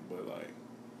 But like,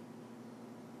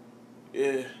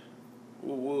 yeah,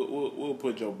 we'll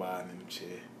put Joe Biden in the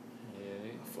chair.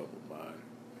 Yeah. I fuck with Biden.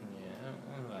 Yeah,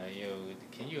 I'm like, yo,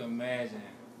 can you imagine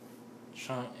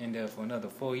Trump in there for another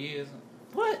 4 years?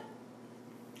 What?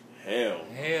 Hell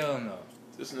no.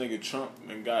 This nigga Trump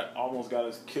almost got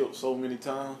us killed so many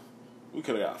times. We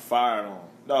could have got fired on.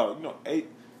 Dog, you know,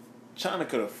 China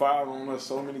could have fired on us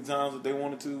so many times if they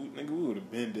wanted to. Nigga, we would have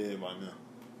been dead by now.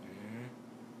 Mm-hmm.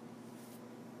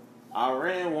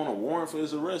 Iran won a warrant for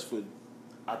his arrest for,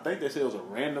 I think they said it was a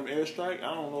random airstrike.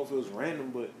 I don't know if it was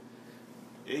random, but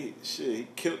he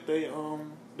killed they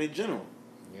general.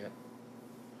 Yeah.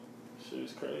 Shit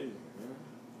is crazy, man.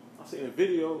 I seen a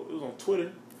video, it was on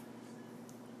Twitter.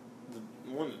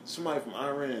 Somebody from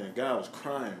Iran, a guy was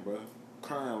crying, bro.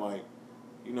 Crying like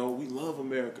You know, we love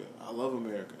America. I love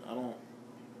America. I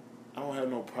don't have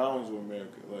no problems with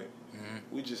America. Like,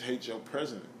 we just hate your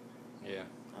president. Yeah.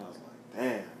 I was like,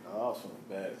 damn, dog, I was feeling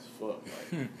bad as fuck.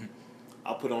 Like,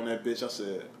 I put on that bitch. I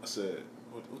said,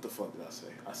 what the fuck did I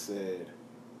say? I said,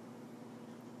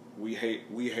 we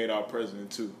hate our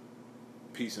president too.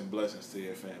 Peace and blessings to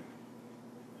your family.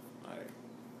 Like,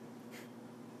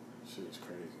 shit is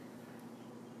crazy.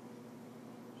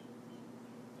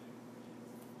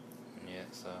 Yeah,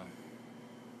 so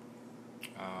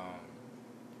I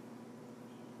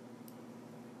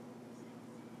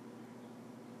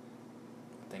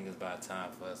think it's about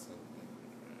time for us to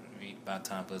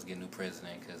get a new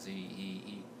president, because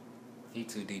he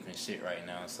too deep in shit right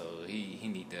now, so he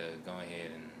need to go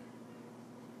ahead and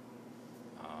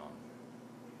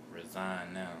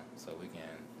resign now, so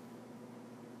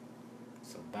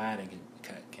Biden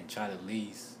can try to at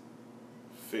least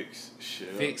fix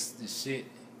the shit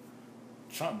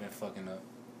Trump been fucking up.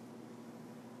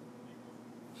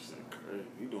 Shit crazy.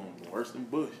 He doing worse than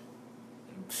Bush.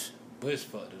 Bush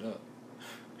fucked it up.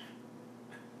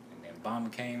 And then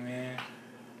Obama came in.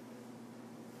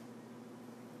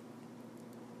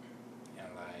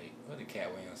 And like, what did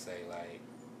Cat Williams say? Like,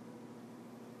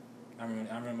 I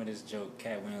remember this joke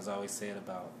Cat Williams always said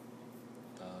about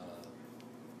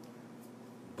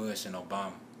Bush and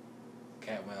Obama.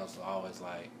 Cat Williams was always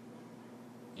like,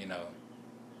 you know,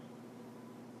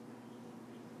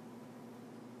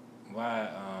 why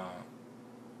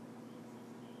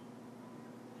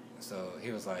so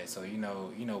he was like, so you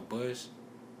know Bush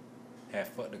had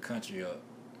fucked the country up.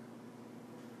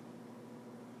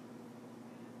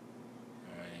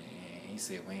 And he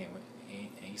said when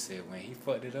he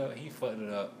fucked it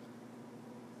up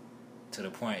to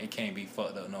the point it can't be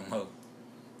fucked up no more.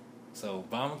 So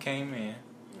Obama came in.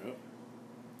 Yep.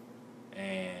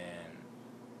 And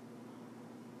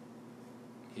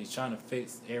he's trying to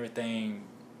fix everything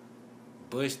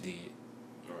Bush did.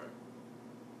 Right.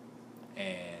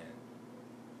 And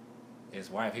there's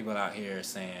white people out here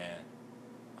saying,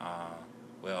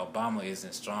 well, Obama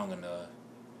isn't strong enough,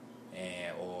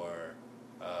 or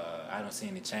I don't see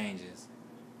any changes.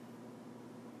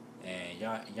 And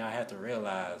y'all have to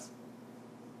realize,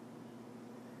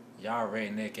 y'all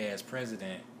redneck ass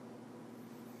president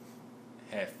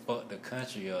had fucked the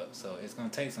country up, so it's gonna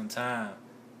take some time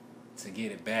to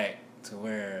get it back to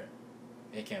where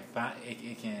it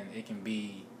can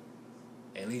be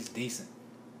at least decent.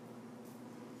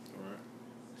 Right.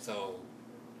 So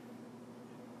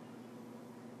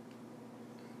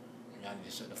y'all need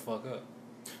to shut the fuck up.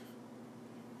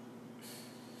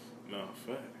 No,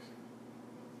 facts.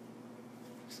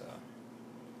 So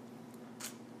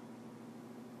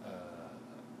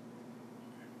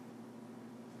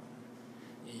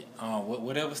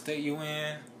whatever state you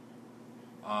in,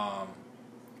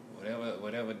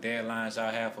 whatever deadlines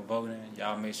y'all have for voting,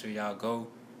 y'all make sure y'all go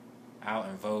out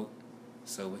and vote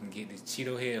so we can get this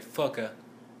Cheeto head fucker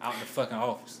out the fucking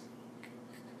office.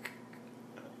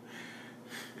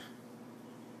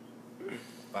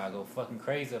 If I go fucking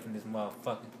crazy up in this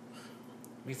motherfucker,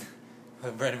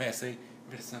 what Brother Matt say?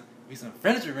 Be some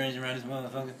furniture range around this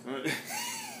motherfucker.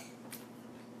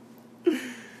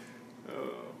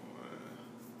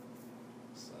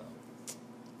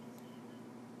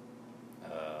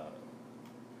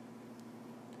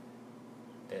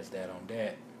 That's that on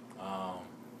that.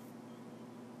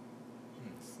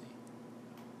 Let's see.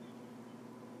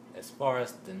 As far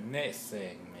as the next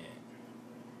segment,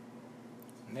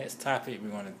 next topic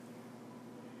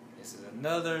this is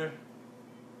another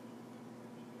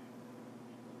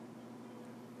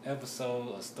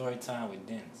episode of Storytime with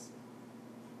Dennis.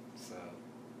 So,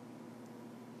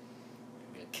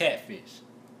 a catfish.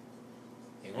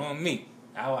 It wasn't me.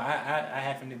 I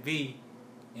happen to be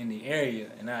in the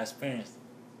area and I experienced it.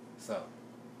 So,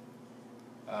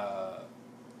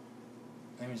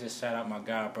 let me just shout out my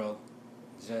guy, bro,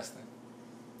 Justin.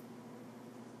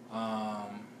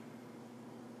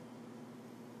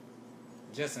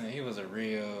 Justin, he was a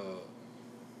real,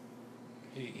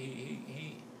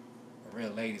 he a real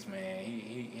ladies man.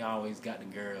 He always got the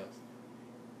girls,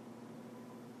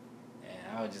 and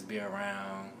I would just be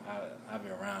around. I'd be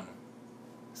around him.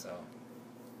 So,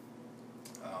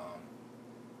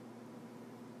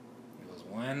 it was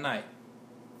one night,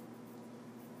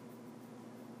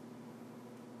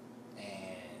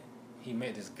 and he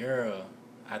met this girl.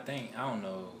 I don't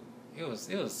know. It was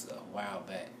a while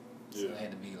back, so it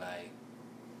had to be like,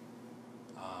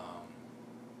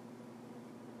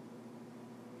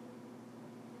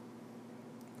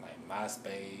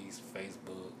 MySpace,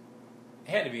 Facebook.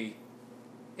 It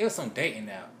was some dating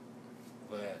app,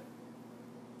 but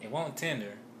it wasn't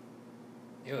Tinder.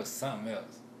 It was something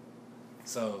else.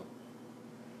 So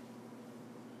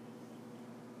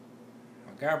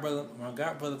my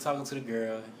god brother talking to the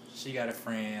girl. She got a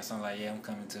friend. So I'm like, yeah, I'm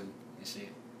coming too and shit.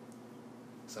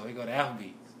 So we go to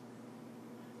Applebee's.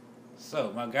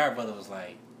 So my god brother was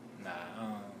like,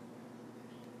 nah,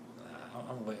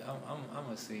 I'm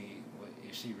gonna see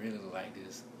if she really like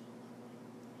this.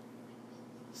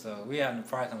 So we out in the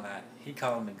parking lot. He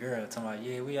calling the girl, talking about,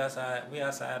 yeah, we outside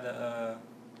the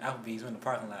Applebee's, we in the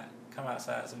parking lot. Come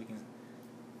outside so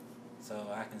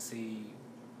I can see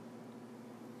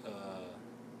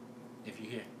if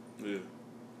you're here. Yeah.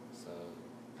 So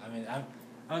I mean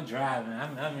I'm driving.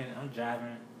 I'm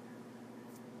driving.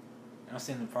 I'm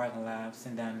sitting in the parking lot. I'm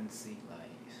sitting down in the seat like,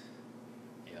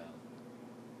 yo.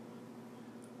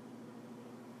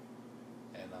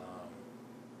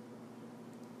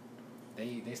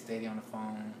 And they steady on the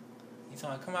phone. He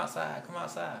told me, come outside.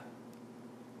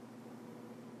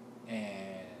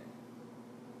 And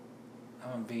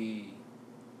I'm gonna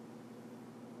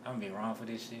be wrong for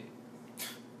this shit.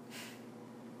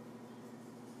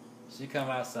 She come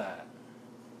outside.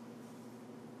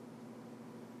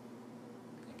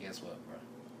 And guess what, bro?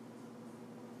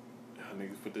 Y'all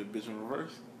niggas put that bitch in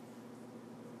reverse?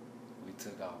 We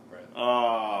took off, bro.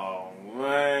 Oh,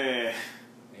 man.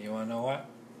 And you wanna know what?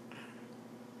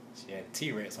 She had a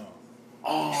T-Rex on.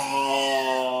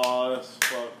 Oh, that's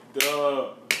fucked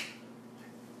up.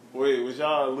 Wait, was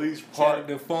y'all at least parked?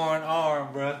 The foreign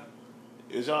arm, bro.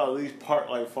 Is y'all at least parked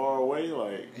like far away?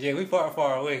 Like, yeah, we parked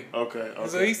far away. Okay.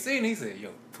 So he seen, he said,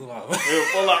 yo, pull off. Yeah,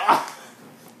 pull off.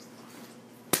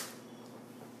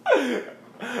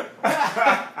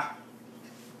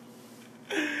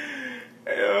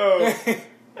 Yo,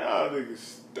 y'all niggas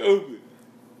stupid.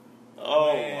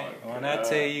 Oh, man, my God. When I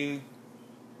tell you,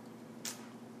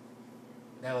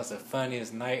 that was the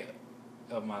funniest night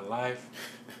of my life.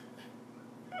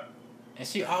 And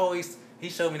he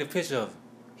showed me the picture of him.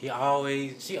 She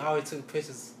always took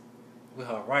pictures with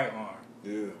her right arm.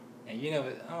 Yeah. And you know,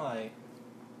 I'm like,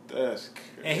 that's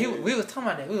crazy. And we was talking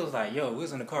about that. We was like, yo, we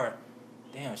was in the car.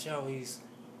 Damn, she must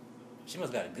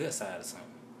got a good side or something.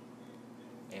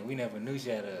 And we never knew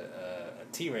she had a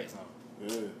T-Rex on.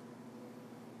 Yeah.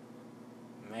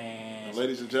 Man. And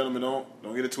ladies and gentlemen, don't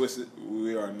get it twisted.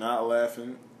 We are not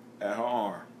laughing at her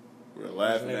arm. We're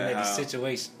laughing at the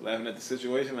situation. Laughing at the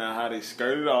situation and how they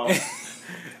skirted off as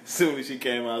soon as she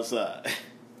came outside.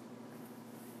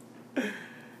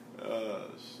 Oh,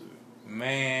 shit.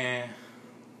 Man.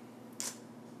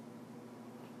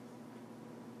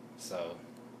 So.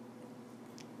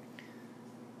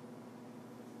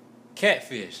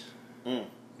 Catfish.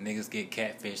 Niggas get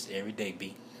catfished every day,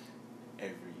 B.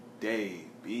 Every day,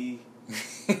 B.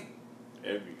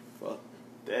 Every fucking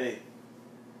day.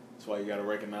 That's why you gotta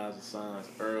recognize the signs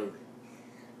early.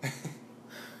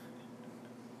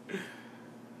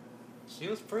 She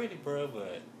was pretty, bro,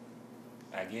 but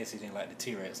I guess he didn't like the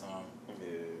T-Rex on.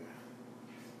 Yeah.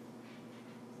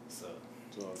 So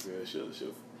it's all good. She'll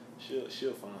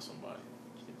find somebody.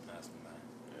 She'll find somebody.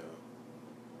 Yeah.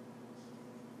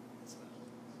 So,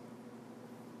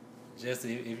 just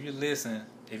if you listen,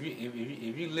 if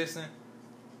you listen,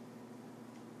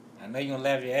 I know you're gonna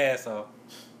laugh your ass off.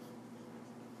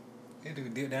 That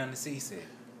dude dipped down the seat, he said,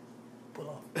 pull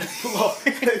off. Pull off.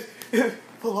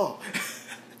 Pull off.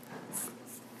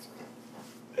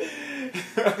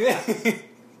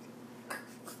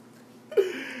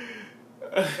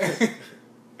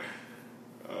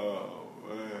 Oh,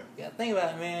 man. Yeah, think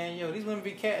about it, man. Yo, these women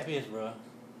be catfish, bro.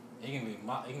 It can be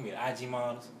the IG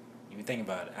models. You be thinking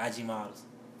about it, IG models.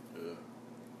 Yeah.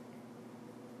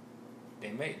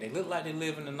 They look like they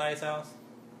live in a nice house.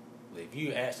 But if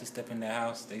you actually step in that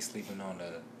house, they sleeping on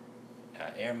the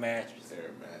air mattress.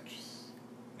 Air mattress.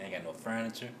 They ain't got no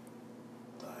furniture.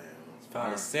 Damn.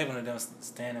 Probably 7 of them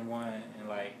standing one in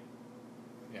like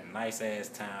a nice ass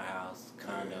townhouse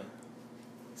condo. Yeah.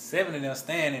 7 of them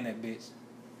staying in that bitch.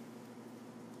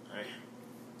 Damn.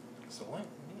 So what?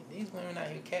 These women out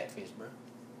here catfish, bro.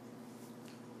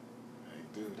 Hey,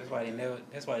 dude. That's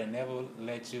why they never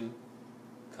let you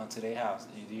come to their house.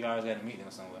 You always got to meet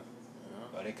them somewhere.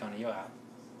 Yeah. Or they come to your house.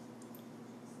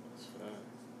 That's fact.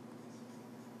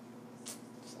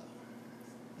 So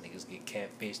niggas get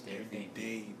catfished every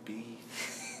day. B.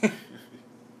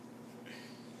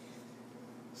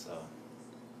 So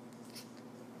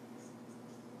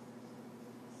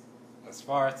as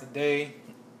far as today,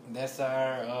 that's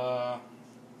our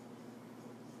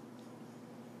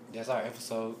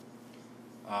episode.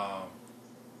 And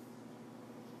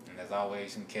as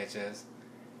always, you can catch us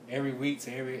every week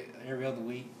to every other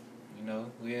week. You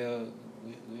know, we'll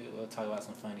talk about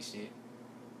some funny shit.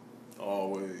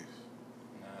 Always.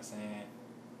 I'm saying?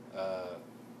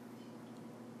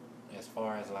 As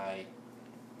far as like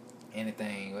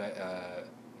anything,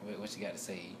 what you got to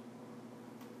say?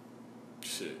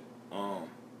 Shit.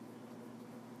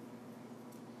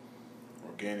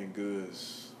 Organic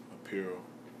goods apparel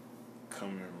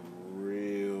coming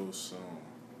real soon.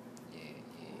 Yeah.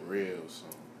 Real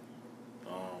soon.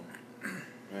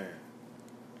 Man.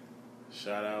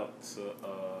 Shout out to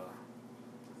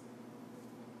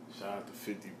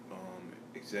 50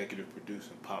 executive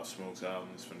producing Pop Smoke's album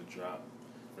is finna drop.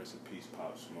 Rest in peace,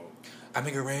 Pop Smoke. I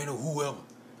make it rain or whoever.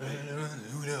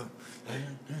 Whoever.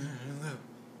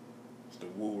 It's the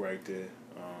woo right there.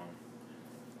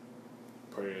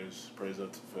 Prayers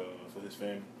up for his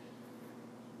family.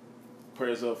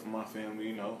 Prayers up for my family,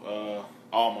 you know.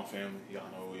 All my family.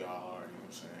 Y'all know who y'all are, you know what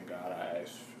I'm saying? God,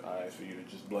 I ask for you to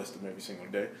just bless them every single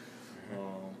day.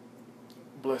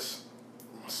 Bless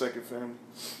my second family.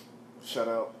 Shout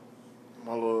out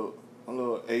my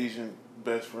little Asian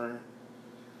best friend.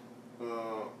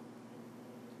 Yeah,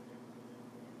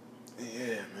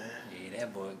 man. Yeah,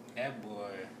 that boy out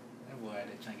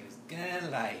there trying to get his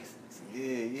gun license.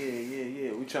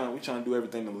 Yeah. We trying to do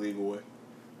everything the legal way.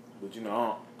 But you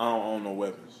know, I don't own no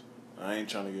weapons. I ain't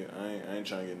trying to get nothing. I ain't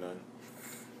trying to get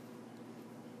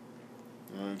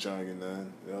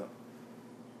nothing. Yeah.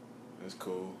 That's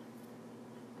cool.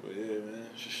 But yeah, man.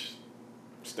 Just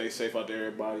stay safe out there,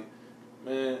 everybody.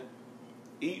 Man,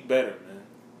 eat better, man.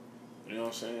 You know what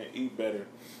I'm saying? Eat better.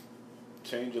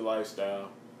 Change your lifestyle.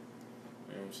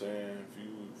 You know what I'm saying?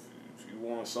 If you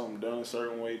want something done a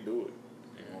certain way, do it.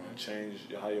 If you want to change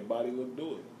how your body look,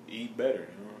 do it. Eat better.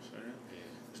 You know what I'm saying?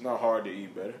 Yeah. It's not hard to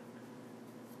eat better. You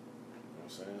know what I'm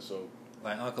saying? So,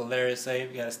 like Uncle Larry say,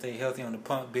 you gotta stay healthy on the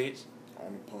pump, bitch.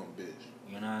 on the pump, bitch.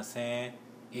 You know what I'm saying?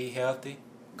 Eat healthy.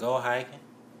 Go hiking.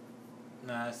 You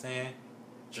know what I'm saying?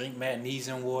 Drink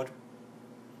magnesium water.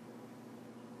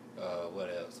 What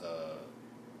else?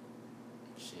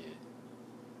 Shit.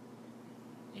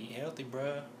 Eat healthy,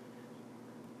 bruh.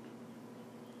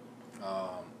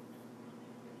 Let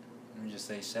me just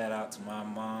say shout out to my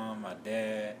mom, my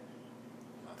dad,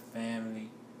 my family.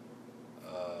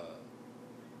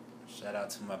 Shout out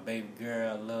to my baby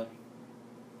girl, I love you.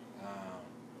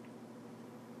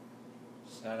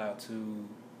 Shout out to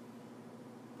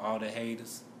all the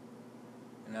haters.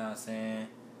 You know what I'm saying?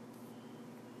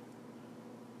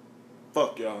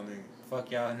 Fuck y'all niggas.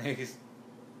 Fuck y'all niggas.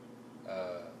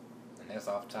 And that's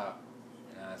off top.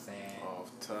 You know what I'm saying?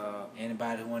 Off top.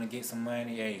 Anybody who wanna get some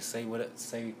money, hey, say whatever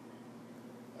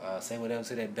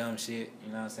to that dumb shit.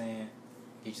 You know what I'm saying?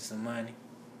 Get you some money.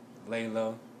 Lay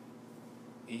low.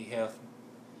 Eat healthy.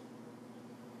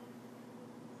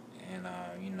 And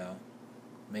you know,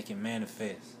 make it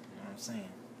manifest. You know what I'm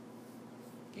saying?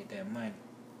 Get that money.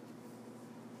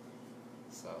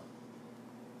 So,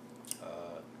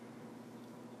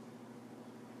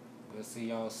 we'll see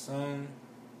y'all soon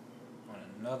on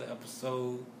another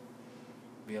episode.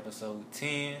 Be episode 10.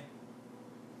 You know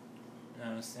what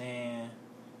I'm saying?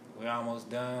 We're almost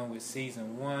done with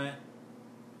season 1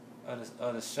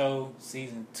 of the show.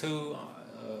 Season 2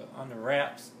 on the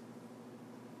wraps.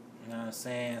 You know what I'm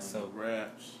saying? On so the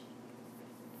raps.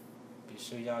 be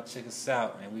sure y'all check us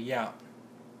out, and we out.